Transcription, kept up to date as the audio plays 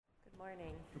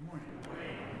morning. Good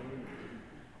morning.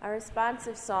 Our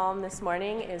responsive psalm this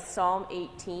morning is Psalm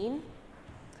 18.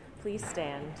 Please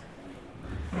stand.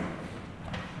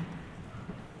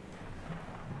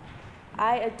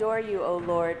 I adore you, O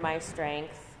Lord, my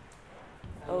strength.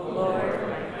 O Lord,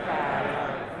 my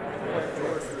pride, my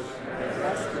fortress, my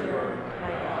rescuer, my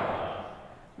God,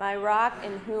 my rock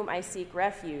in whom I seek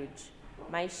refuge,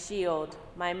 my shield,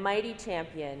 my mighty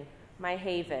champion, my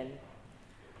haven.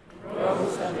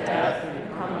 Ropes of death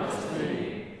encompassed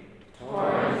me,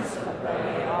 torrents of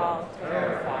the Sheol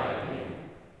terrified me.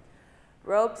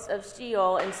 Ropes of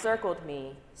Sheol encircled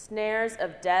me, snares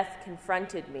of death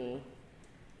confronted me.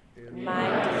 In my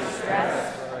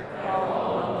distress I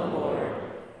called on the Lord,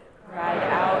 cried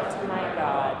out to my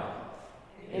God.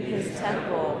 In his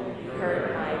temple he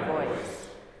heard my voice.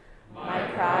 My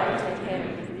cry to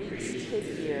him reached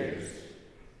his ears.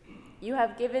 You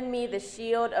have given me the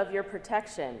shield of your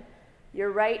protection. Your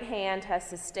right hand has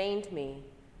sustained me.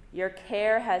 Your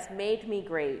care has made me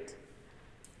great.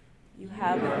 You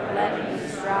have let me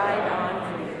stride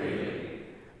on freely.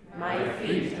 My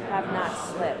feet have not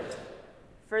slipped.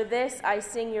 For this I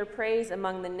sing your praise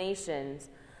among the nations,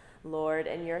 Lord,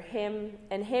 and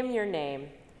hymn your name.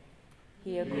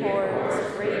 He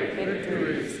accords great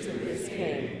victories to his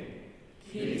king,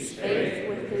 keeps faith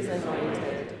with his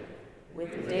anointed,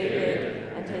 with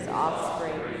David and his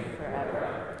offspring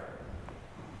forever.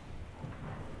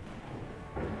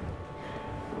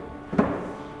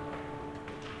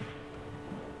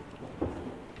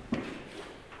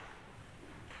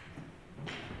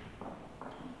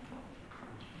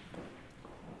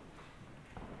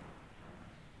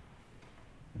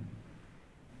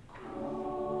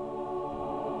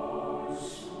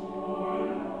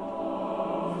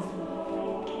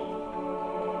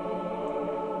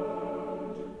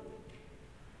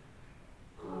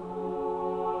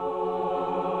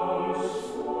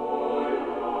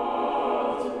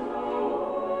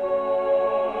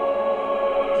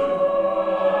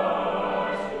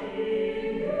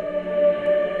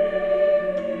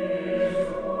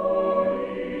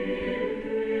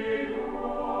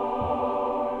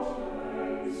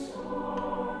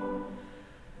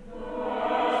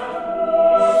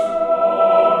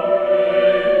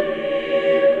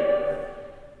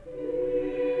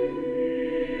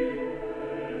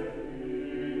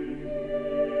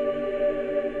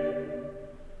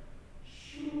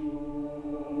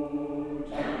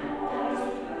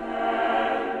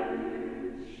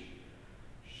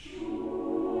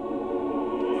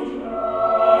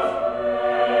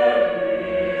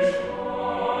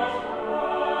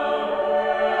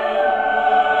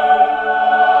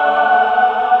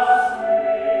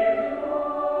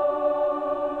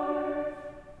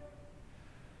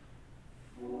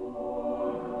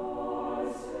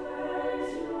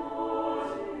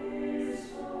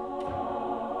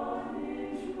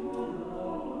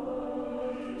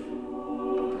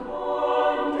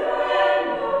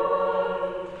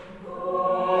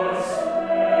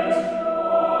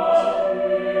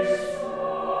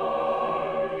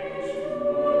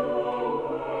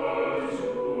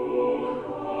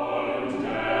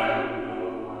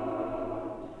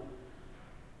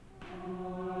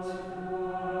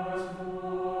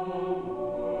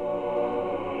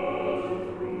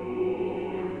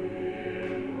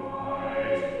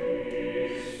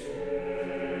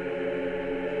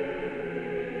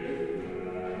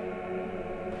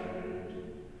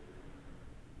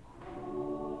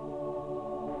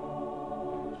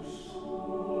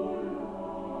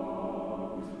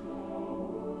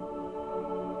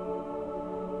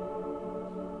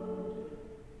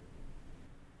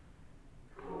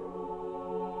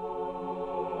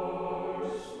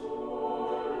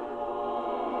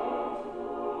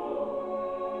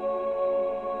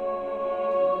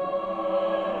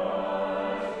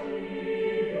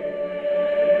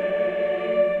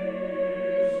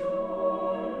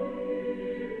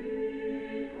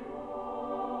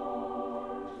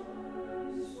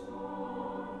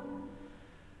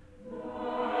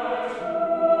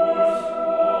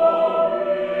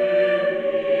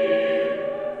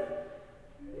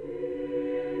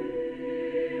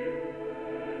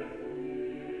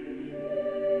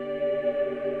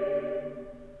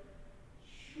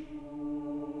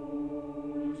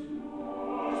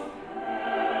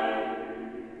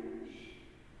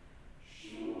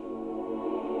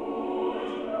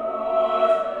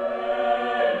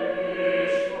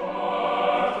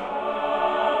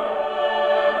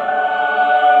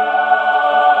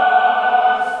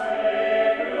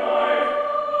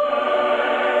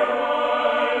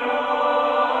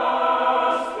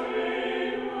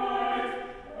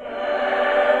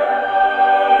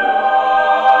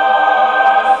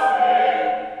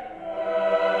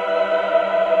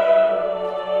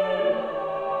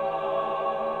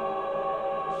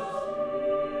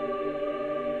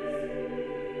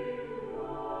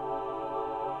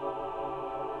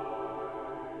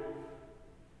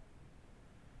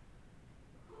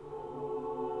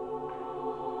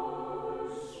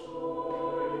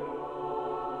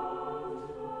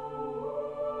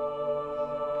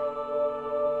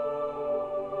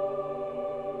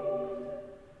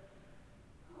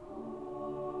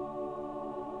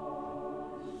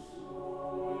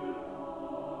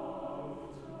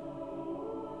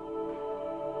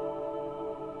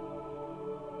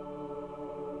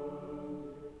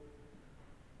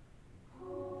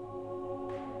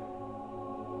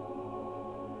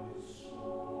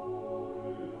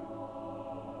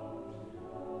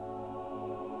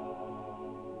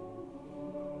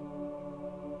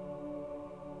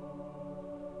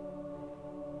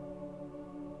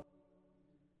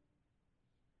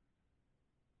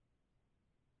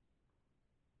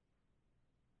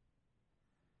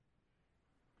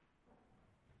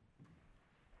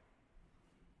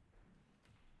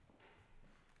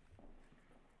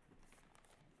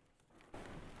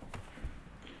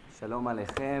 Shalom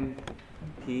Aleichem,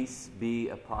 peace be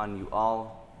upon you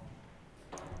all.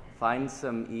 Find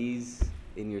some ease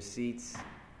in your seats.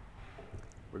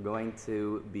 We're going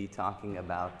to be talking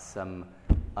about some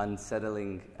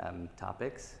unsettling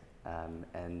topics,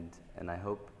 and I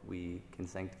hope we can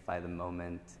sanctify the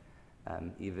moment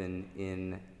even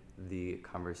in the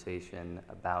conversation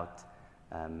about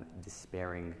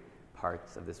despairing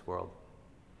parts of this world.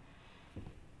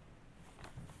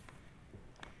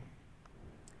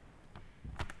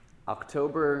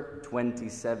 October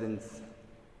 27th,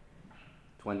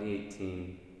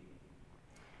 2018,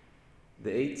 the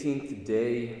 18th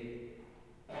day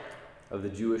of the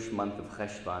Jewish month of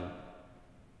Cheshvan.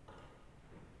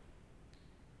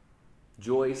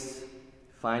 Joyce,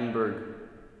 Feinberg,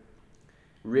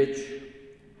 Rich,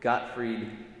 Gottfried,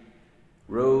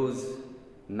 Rose,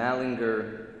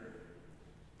 Mallinger,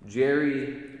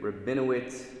 Jerry,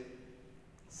 Rabinowitz,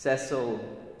 Cecil,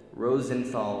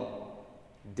 Rosenthal,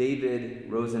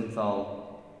 David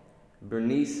Rosenthal,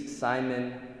 Bernice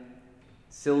Simon,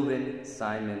 Sylvan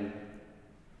Simon,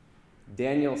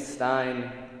 Daniel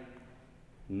Stein,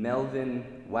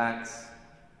 Melvin Wax,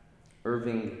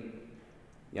 Irving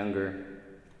Younger.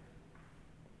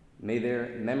 May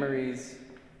their memories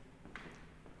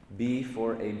be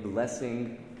for a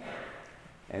blessing,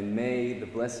 and may the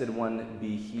Blessed One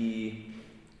be He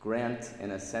grant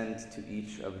an ascent to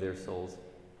each of their souls.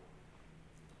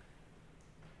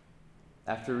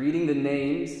 After reading the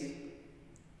names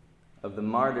of the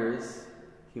martyrs,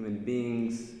 human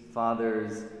beings,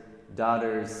 fathers,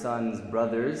 daughters, sons,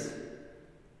 brothers,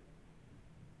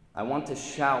 I want to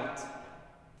shout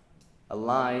a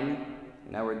line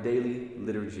in our daily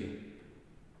liturgy.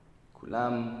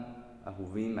 Kulam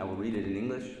ahuvim, I will read it in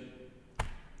English.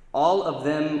 All of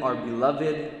them are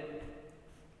beloved,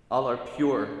 all are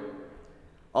pure,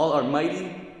 all are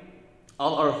mighty,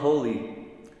 all are holy.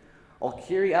 All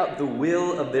carry out the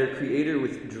will of their Creator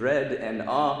with dread and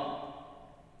awe.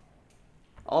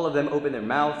 All of them open their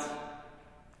mouths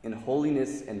in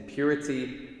holiness and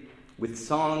purity, with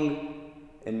song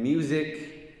and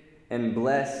music, and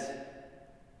bless,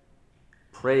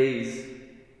 praise,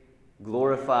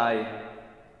 glorify,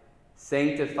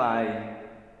 sanctify,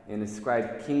 and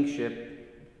ascribe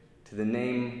kingship to the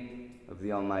name of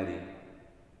the Almighty.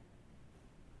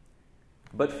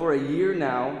 But for a year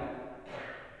now,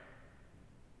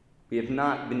 we have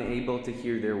not been able to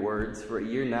hear their words. For a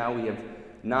year now, we have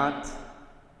not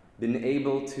been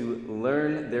able to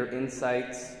learn their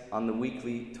insights on the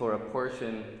weekly Torah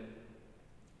portion.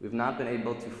 We've not been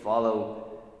able to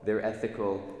follow their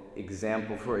ethical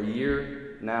example. For a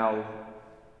year now,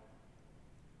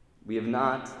 we have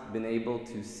not been able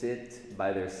to sit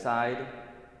by their side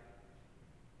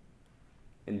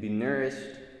and be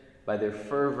nourished by their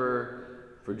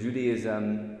fervor for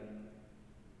Judaism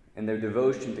and their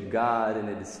devotion to God in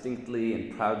a distinctly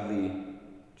and proudly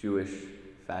Jewish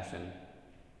fashion.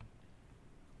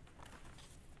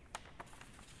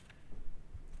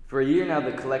 For a year now,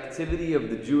 the collectivity of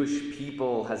the Jewish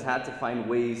people has had to find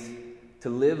ways to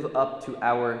live up to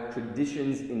our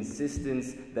tradition's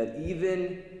insistence that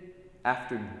even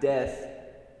after death,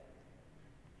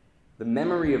 the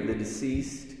memory of the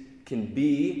deceased can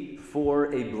be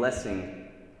for a blessing.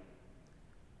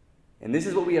 And this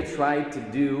is what we have tried to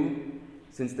do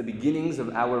since the beginnings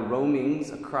of our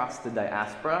roamings across the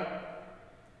diaspora,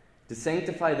 to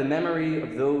sanctify the memory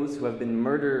of those who have been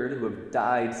murdered, who have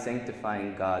died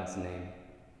sanctifying God's name.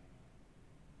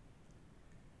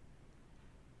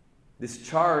 This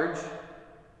charge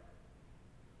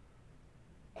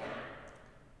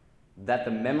that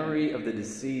the memory of the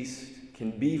deceased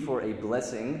can be for a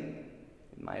blessing,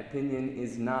 in my opinion,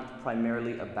 is not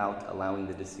primarily about allowing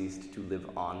the deceased to live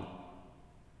on.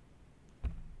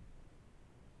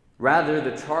 Rather,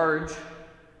 the charge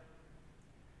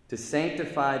to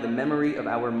sanctify the memory of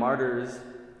our martyrs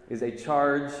is a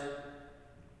charge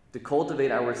to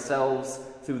cultivate ourselves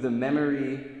through the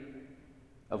memory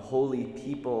of holy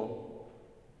people.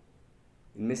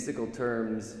 In mystical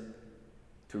terms,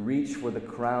 to reach for the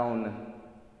crown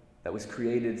that was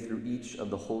created through each of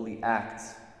the holy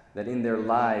acts that in their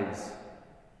lives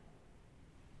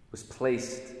was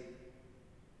placed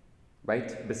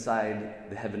right beside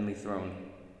the heavenly throne.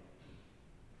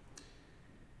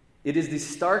 It is the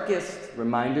starkest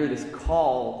reminder, this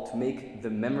call to make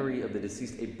the memory of the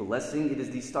deceased a blessing. It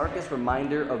is the starkest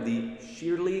reminder of the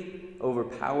sheerly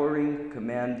overpowering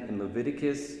command in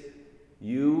Leviticus,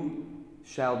 "You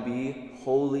shall be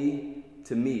holy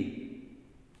to me."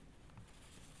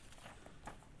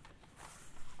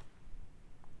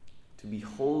 To be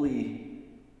holy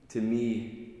to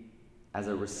me as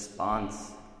a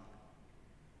response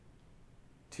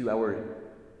to our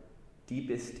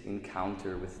deepest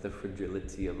encounter with the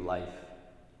fragility of life.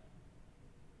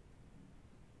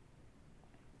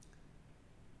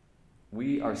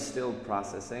 We are still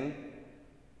processing,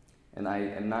 and I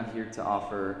am not here to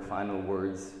offer final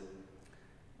words.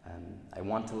 I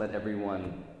want to let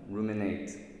everyone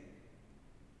ruminate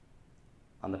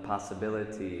on the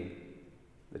possibility,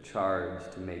 the charge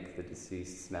to make the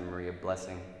deceased's memory a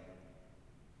blessing.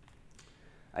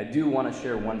 I do want to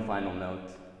share one final note.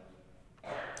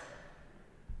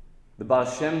 The Baal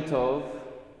Shem Tov,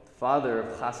 father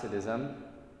of Hasidism,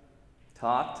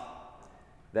 taught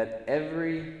that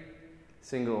every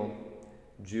single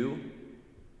Jew,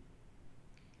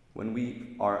 when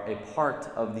we are a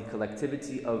part of the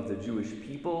collectivity of the Jewish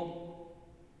people,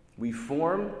 we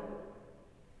form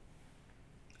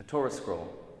a Torah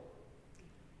scroll.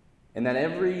 And that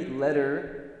every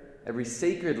letter, every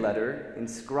sacred letter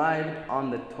inscribed on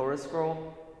the Torah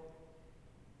scroll,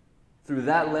 through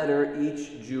that letter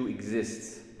each Jew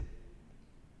exists.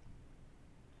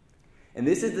 And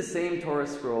this is the same Torah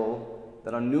scroll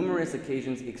that on numerous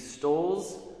occasions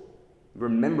extols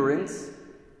remembrance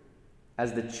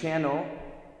as the channel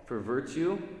for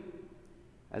virtue,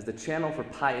 as the channel for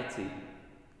piety.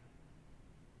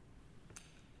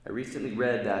 I recently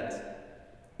read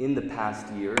that in the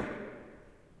past year,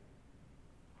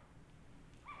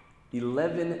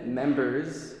 11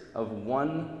 members of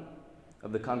one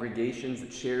of the congregations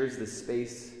that shares the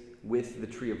space with the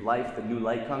Tree of Life, the New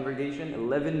Light congregation,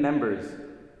 11 members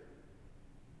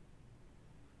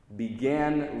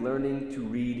began learning to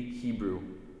read Hebrew.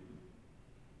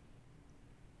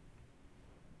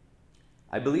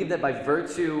 I believe that by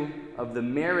virtue of the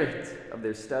merit of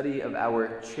their study of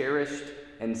our cherished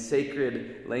and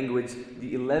sacred language,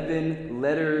 the 11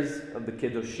 letters of the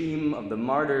Kedoshim, of the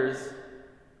martyrs,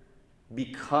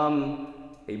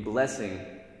 become a blessing.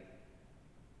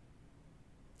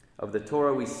 Of the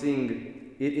Torah we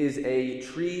sing, it is a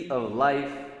tree of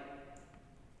life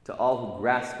to all who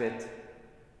grasp it,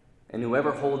 and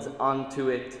whoever holds on to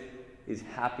it is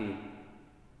happy.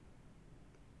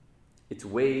 Its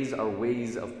ways are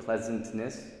ways of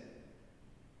pleasantness,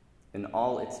 and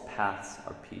all its paths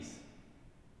are peace.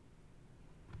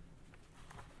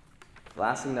 The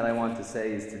last thing that I want to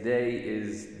say is today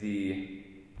is the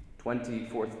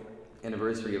 24th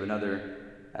anniversary of another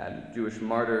Jewish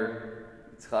martyr,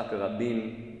 Yitzhak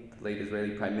Rabin, the late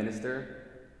Israeli Prime Minister.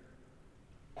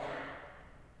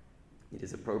 It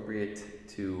is appropriate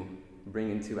to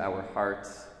bring into our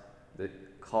hearts the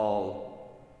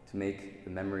call to make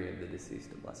the memory of the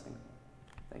deceased a blessing.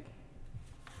 Thank you.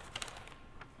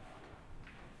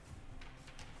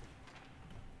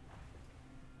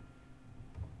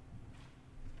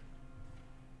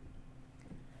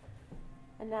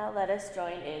 And now let us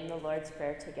join in the Lord's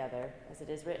Prayer together, as it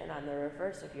is written on the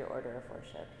reverse of your order of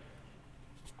worship.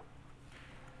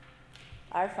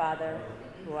 Our Father,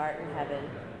 who art in heaven,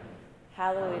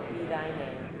 hallowed be thy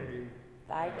name.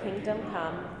 Thy kingdom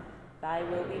come, thy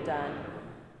will be done,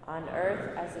 on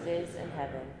earth as it is in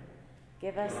heaven.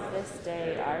 Give us this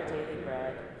day our daily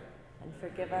bread, and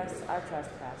forgive us our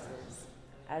trespasses,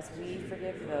 as we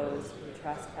forgive those who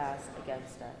trespass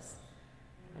against us.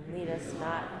 And lead us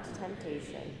not into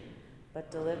temptation,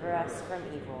 but deliver us from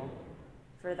evil.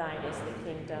 For thine is the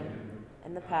kingdom,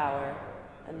 and the power,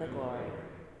 and the glory,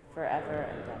 forever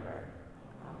and ever.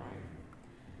 Amen.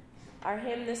 Our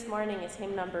hymn this morning is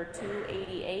hymn number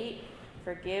 288,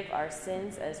 Forgive Our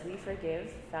Sins as We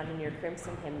Forgive, found in your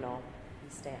crimson hymnal.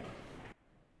 Please stand.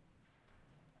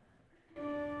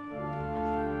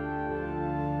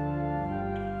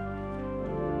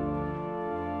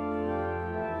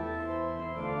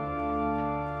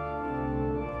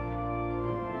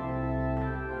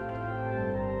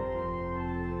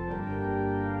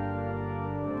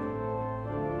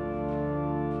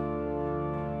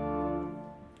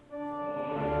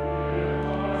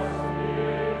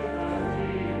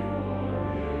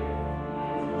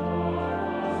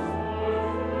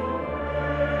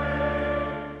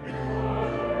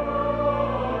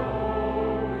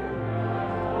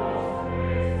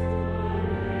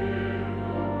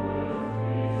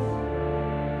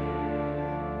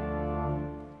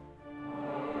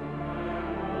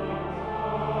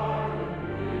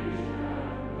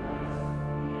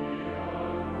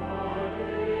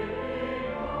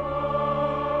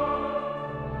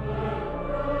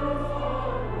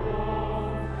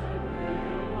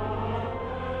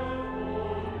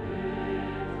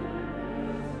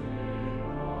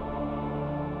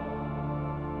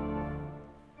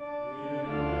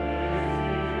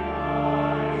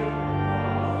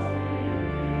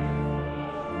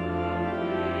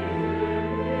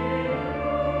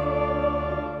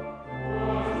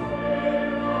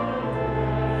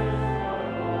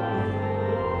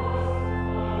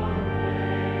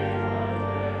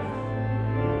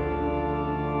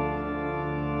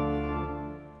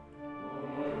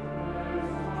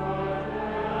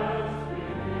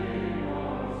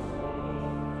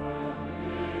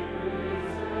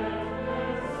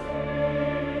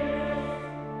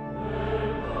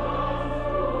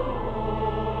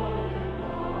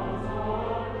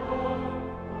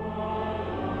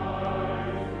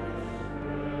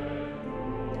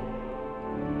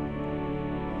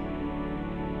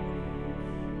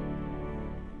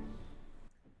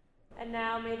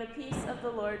 may the peace of the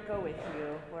Lord go with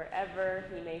you wherever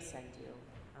he may send you.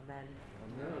 Amen.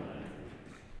 Amen.